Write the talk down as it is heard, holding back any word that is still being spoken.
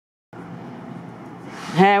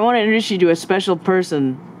Hey, I want to introduce you to a special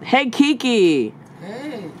person. Hey, Kiki.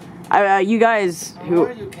 Hey. You guys. How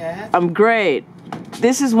are you, Kat? I'm great.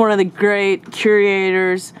 This is one of the great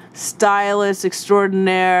curators, Stylist,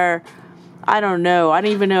 Extraordinaire. I don't know. I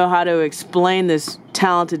don't even know how to explain this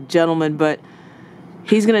talented gentleman, but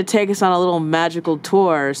he's going to take us on a little magical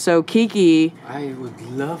tour. So, Kiki. I would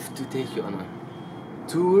love to take you on a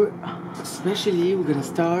tour. Especially, we're going to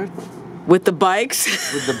start With the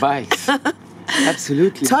bikes? with the bikes.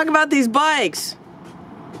 Absolutely. Talk about these bikes.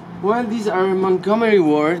 Well, these are Montgomery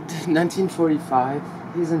Ward, 1945.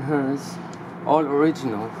 His and hers. All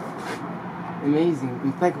original. Amazing.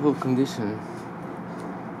 Impeccable condition.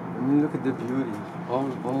 I mean, look at the beauty.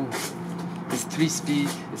 All. It's 3-speed.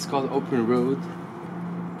 It's called open road.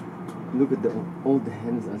 Look at all the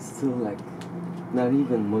hands are still like not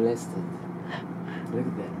even molested. Look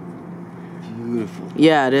at that. Beautiful.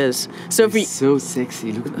 Yeah, it is. So It's so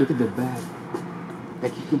sexy. Look at the back.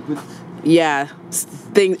 Like you can put. Yeah,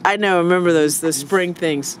 I know. Remember those spring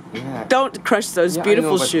things? Yeah. Don't crush those Yeah,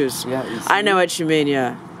 beautiful I know, but- shoes. Yeah, you see? I know what you mean.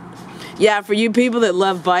 Yeah, yeah. For you people that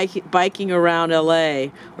love biking around LA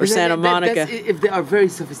or Santa Monica, That's if they are very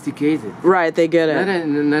sophisticated. right? They get it.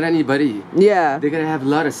 Not anybody. Yeah, They're gonna have a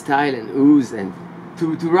lot of style and ooze and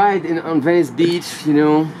to ride on Venice Beach, you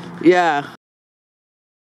know. yeah.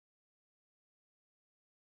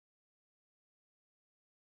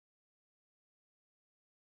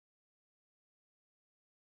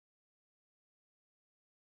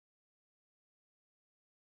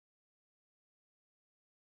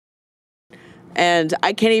 And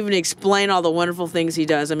I can't even explain all the wonderful things he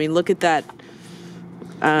does. I mean, look at that.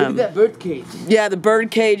 Look at that bird cage. Yeah, the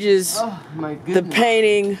bird cages, Oh my the goodness.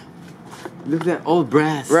 painting. Look at that all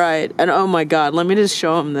brass. Right, and oh my God, let me just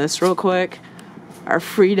show him this real quick. Our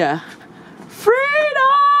Frida.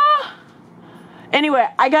 Anyway,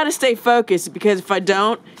 I gotta stay focused because if I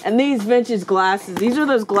don't, and these vintage glasses, these are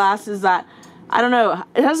those glasses that, I don't know, how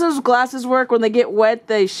does those glasses work? When they get wet,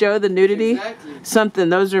 they show the nudity? Exactly. Something,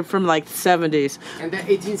 those are from like the 70s. And the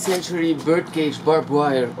 18th century bird cage, barbed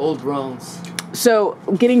wire, old bronze. So,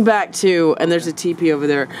 getting back to, and there's a teepee over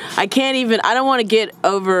there. I don't want to get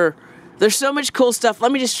over, there's so much cool stuff.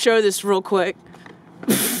 Let me just show this real quick.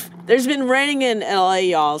 There's been raining in LA,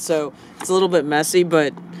 y'all, so it's a little bit messy,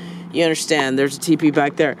 but you understand. There's a teepee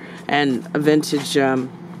back there and a vintage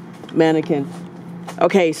mannequin.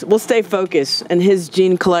 Okay, so we'll stay focused. And his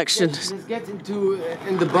jean collection. Let's get into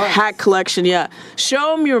in the bus. Hat collection, yeah.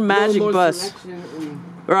 Show them your magic more bus. selection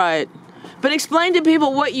and- Right. But explain to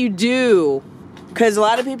people what you do. Because a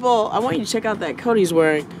lot of people, I want you to check out that coat he's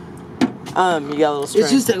wearing. You got a little string.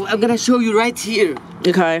 It's just, I'm gonna show you right here.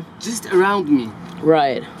 Okay. Just around me.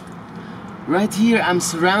 Right. Right here, I'm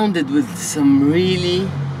surrounded with some really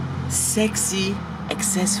sexy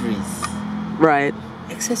accessories. Right.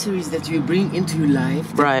 Accessories that you bring into your life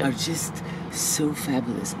that Right. are just so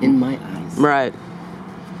fabulous in my eyes. Right.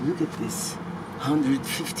 Look at this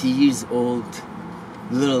 150 years old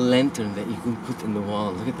little lantern that you can put in the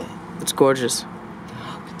wall. Look at that. It's gorgeous.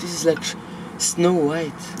 This is like Snow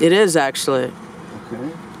White. It is actually. Okay.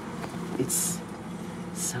 It's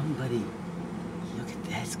somebody. Look at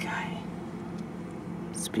this guy.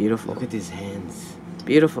 It's beautiful. Look at his hands.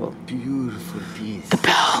 Beautiful. Beautiful piece. The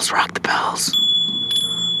bells, rock the bells.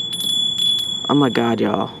 Oh my God,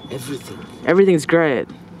 y'all. Everything. Everything's great.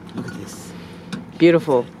 Look at this.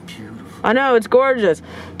 Beautiful. Beautiful. I know, it's gorgeous.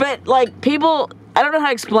 But like people, I don't know how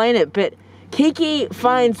to explain it, but Kiki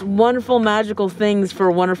finds wonderful magical things for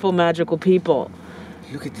wonderful magical people.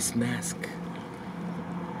 Look at this mask.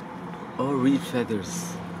 All real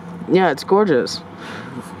feathers. Yeah, it's gorgeous.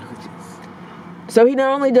 Beautiful. Look at this. So he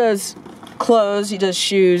not only does clothes, he does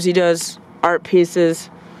shoes, he does art pieces.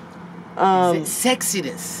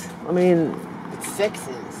 Sexiness. I mean, It's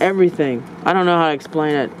sexiness. everything. I don't know how to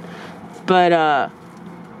explain it. But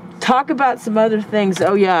talk about some other things.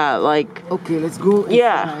 Oh yeah, like, Okay, let's go inside.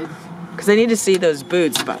 yeah. Because I need to see those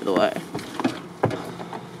boots, by the way.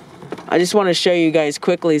 I just want to show you guys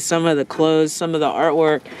quickly some of the clothes, some of the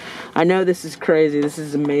artwork. I know this is crazy. This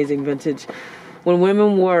is amazing vintage. When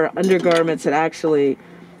women wore undergarments, it actually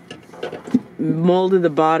molded the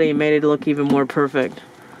body and made it look even more perfect.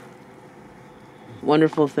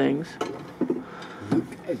 Wonderful things. Look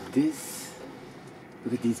at this.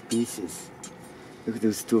 Look at these pieces. Look at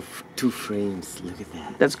those two frames. Look at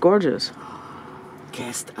that. That's gorgeous.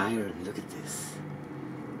 Cast iron. Look at this.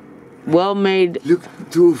 Well made. Look,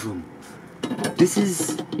 two of them. This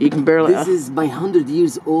is You can barely. my 100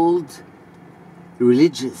 years old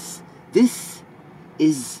religious. This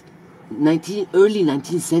is early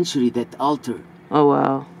 19th century, that altar Oh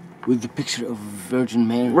wow. with the picture of Virgin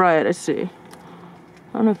Mary. Right, I see.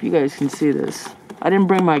 I don't know if you guys can see this. I didn't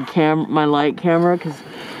bring my light camera because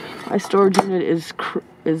my storage unit is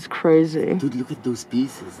crazy. Dude, look at those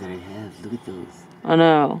pieces that I have. Look at those. I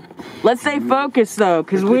know. Let's stay focused though,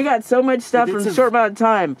 because we got so much stuff in a short amount of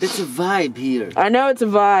time. It's a vibe here. I know it's a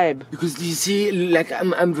vibe. Because do you see, like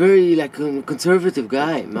I'm very like a conservative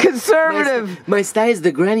guy. Conservative. My style is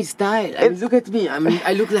the granny style. I mean, look at me.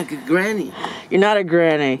 I look like a granny. You're not a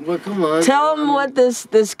granny. Well, come on. Tell them what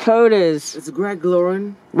this coat is. It's a Greg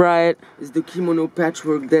Lauren. Right. It's the kimono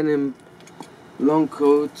patchwork denim long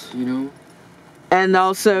coat, you know. And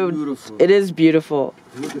also, beautiful. It is beautiful.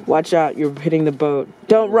 Watch out, you're hitting the boat.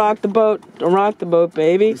 Don't rock the boat. Don't rock the boat,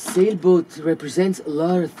 baby. The sailboat represents a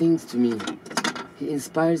lot of things to me. He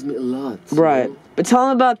inspires me a lot. Right. You know? But tell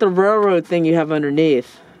them about the railroad thing you have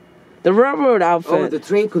underneath. The railroad outfit. Oh, the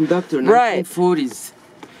train conductor, right. 1940s.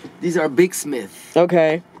 These are Big Smith.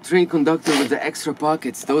 Okay. Train conductor with the extra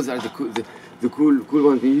pockets. Those are the cool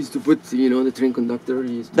ones. We used to put, you know, the train conductor.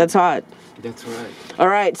 That's hot. That's right. All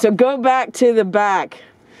right, so go back to the back.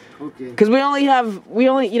 Okay. Because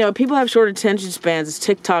you know, people have short attention spans. It's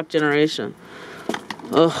TikTok generation.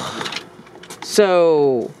 Ugh.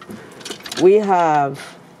 So, do we have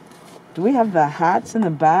the hats in the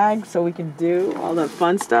bag so we can do all that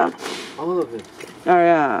fun stuff? All of it. Oh,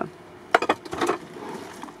 yeah.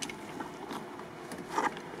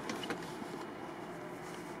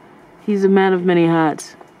 He's a man of many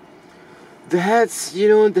hats. The hats, you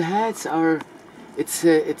know, are, it's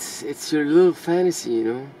your little fantasy, you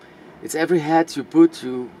know. It's every hat you put,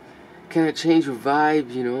 you kind of change your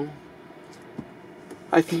vibe, you know.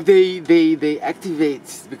 I think they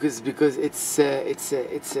activate because it's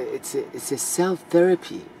a self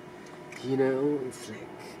therapy, you know.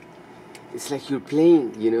 It's like you're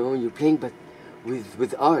playing, you know. You're playing, but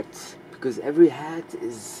with art, because every hat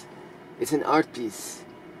it's an art piece,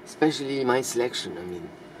 especially my selection. I mean.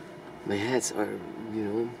 My hats are, you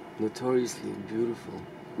know, notoriously beautiful.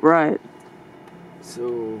 Right.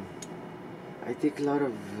 So, I take a lot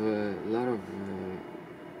of, you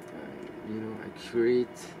know, I curate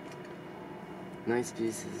nice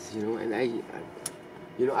pieces, you know, and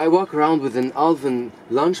I walk around with an Alvin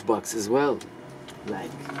lunchbox as well, like.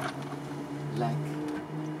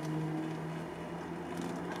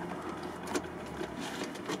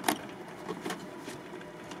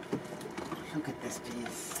 Look at this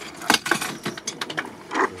piece.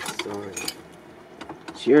 Sorry.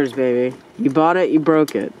 It's yours, baby. You bought it, you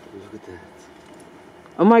broke it. Look at that.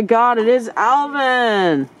 Oh my god, it is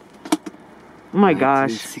Alvin! Oh my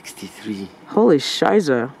gosh. 1963. Holy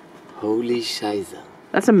shiza. Holy shiza.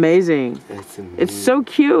 That's amazing. That's amazing. It's so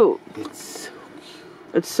cute. It's so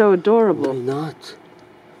cute. It's so adorable. Why not?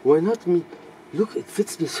 Why not me? Look, it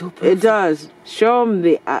fits me so perfect. It does. Show them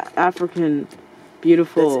the African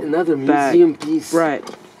beautiful That's another bag. museum piece. Right.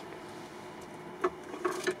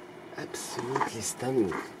 Absolutely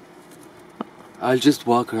stunning. I'll just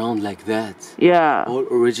walk around like that. Yeah. All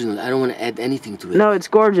original. I don't want to add anything to it. No, it's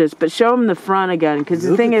gorgeous. But show them the front again, because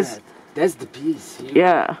the thing is... That's the piece.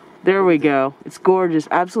 Yeah. There we go. It's gorgeous.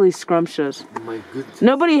 Absolutely scrumptious. My goodness.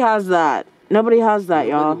 Nobody has that. Nobody has that,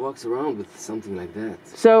 y'all. Nobody walks around with something like that.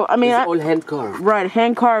 So, I mean... It's all hand carved. Right,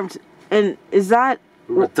 hand carved. And is that...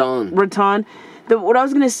 Rattan. Rattan. What I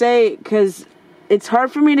was going to say, because it's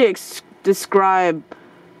hard for me to describe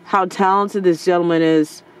how talented this gentleman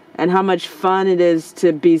is and how much fun it is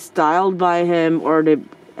to be styled by him or to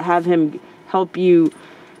have him help you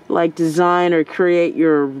like design or create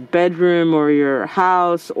your bedroom or your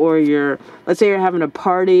house or let's say you're having a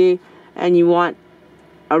party and you want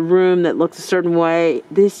a room that looks a certain way.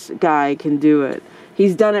 This guy can do it.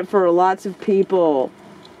 He's done it for lots of people,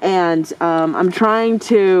 and I'm trying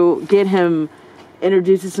to get him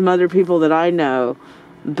introduced to some other people that I know,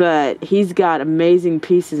 but he's got amazing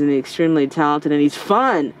pieces and he's extremely talented and he's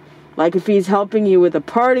fun. Like if he's helping you with a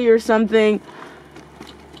party or something,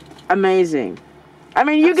 amazing. I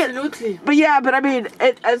mean, you Absolutely. But I mean,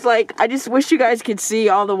 it's like, I just wish you guys could see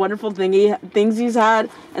all the wonderful things he's had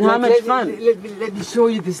and how much fun. Let me show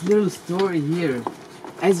you this little story here.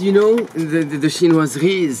 As you know, the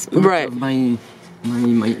chinoiserie is part of my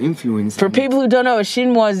influence. For people who don't know,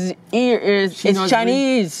 chinoiserie is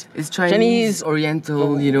Chinese. It's Chinese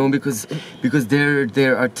Oriental, you know, because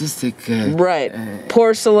they're artistic.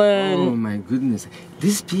 Porcelain. Oh my goodness!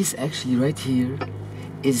 This piece actually right here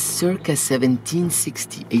is circa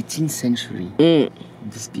 1760, 18th century.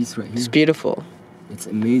 This piece right here. It's beautiful. It's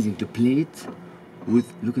amazing. The plate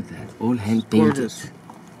with, look at that, all hand painted. Gorgeous.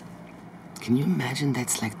 Can you imagine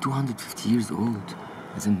that's like 250 years old?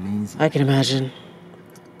 That's amazing. I can imagine.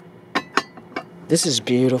 This is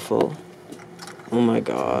beautiful. Oh my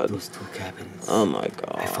God. Those two cabins. Oh my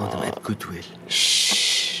God. I found them at Goodwill.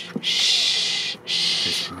 Shh. Shh.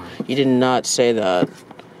 Shh. That's right. You did not say that.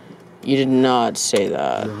 You did not say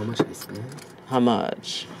that. You know how much I spent? How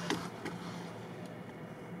much?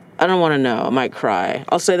 I don't want to know. I might cry.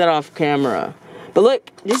 I'll say that off camera. But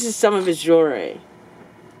look, this is some of his jewelry.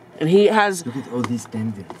 And he has... Look at all these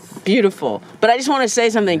pendants. Beautiful. But I just want to say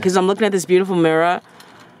something, because I'm looking at this beautiful mirror.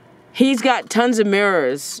 He's got tons of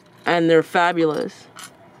mirrors, and they're fabulous.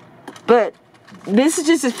 But this is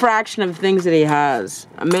just a fraction of things that he has.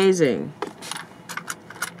 Amazing.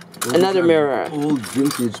 Those Another are mirror. Old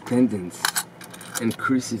vintage pendants and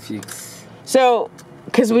crucifix. So,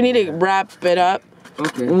 because we need to wrap it up.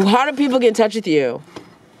 Okay. How do people get in touch with you?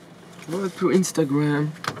 Well, through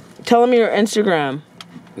Instagram. Tell them your Instagram.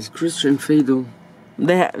 It's Christian Fadel.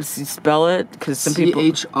 They have, spell it, because some people...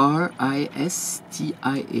 CHRISTIAN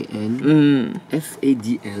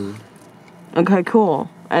FADL. Okay, cool.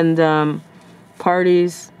 And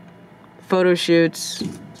parties, photo shoots,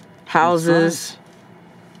 houses,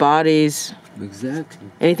 bodies. Exactly.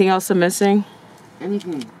 Anything else I'm missing?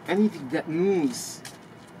 Anything that moves,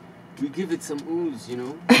 we give it some ooze, you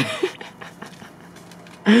know?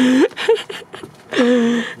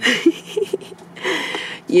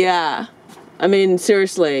 Yeah. I mean,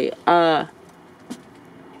 seriously,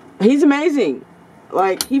 he's amazing.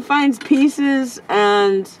 Like, he finds pieces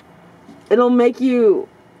and it'll make you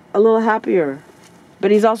a little happier.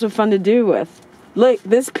 But he's also fun to do with. Look,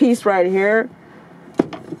 this piece right here,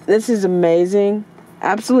 this is amazing.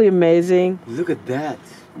 Absolutely amazing. Look at that.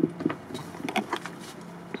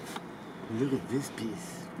 Look at this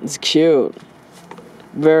piece. It's cute.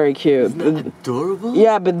 Very cute. Isn't that adorable?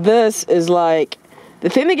 Yeah, but this is like... The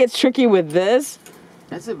thing that gets tricky with this...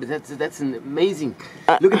 That's an amazing...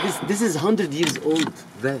 Look at this. This is 100 years old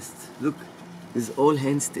vest. Look. This is all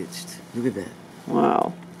hand-stitched. Look at that.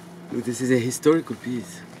 Wow. Look, this is a historical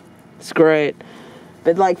piece. It's great.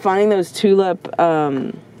 But like finding those tulip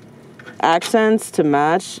accents to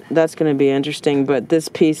match, that's going to be interesting. But this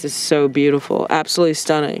piece is so beautiful. Absolutely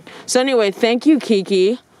stunning. So anyway, thank you,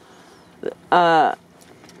 Kiki. Yeah,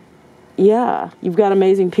 you've got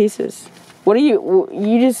amazing pieces. What do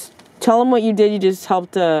you just tell them what you did? You just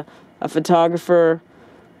helped a photographer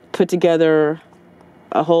put together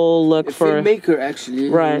a whole look a for... filmmaker, actually.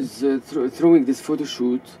 Right. He's throwing this photo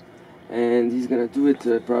shoot. And he's going to do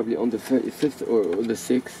it probably on the 5th or the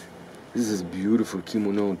 6th. This is beautiful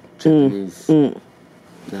kimono, Japanese.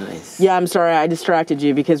 Nice. Yeah, I'm sorry I distracted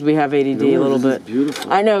you because we have ADD a little bit. Is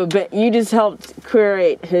beautiful. I know, but you just helped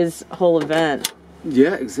curate his whole event.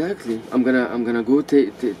 Yeah, exactly. I'm gonna go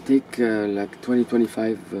take like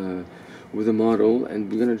 20-25 with a model,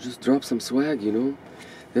 and we're gonna just drop some swag. You know,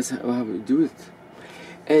 that's how we do it.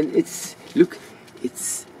 And it's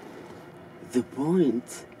the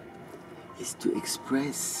point is to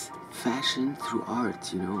express fashion through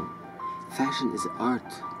art. You know, fashion is art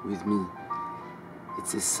with me.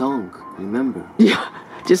 It's a song. Remember? Yeah.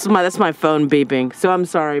 That's my phone beeping. So I'm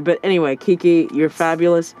sorry, but anyway, Kiki, you're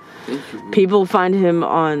fabulous. Thank you. People find him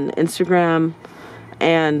on Instagram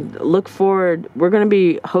and look forward. We're going to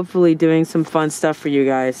be hopefully doing some fun stuff for you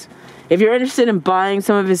guys. If you're interested in buying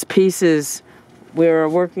some of his pieces, we're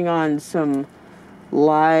working on some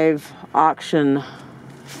live auction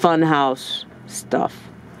funhouse stuff.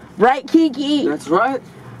 Right, Kiki? That's right.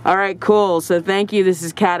 All right, cool. So thank you. This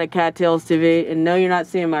is Kat at Kattalestv. And no, you're not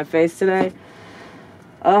seeing my face today.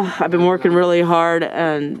 I've been working really hard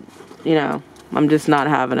and, you know, I'm just not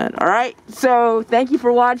having it. All right. So thank you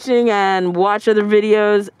for watching and watch other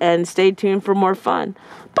videos and stay tuned for more fun.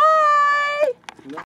 Bye.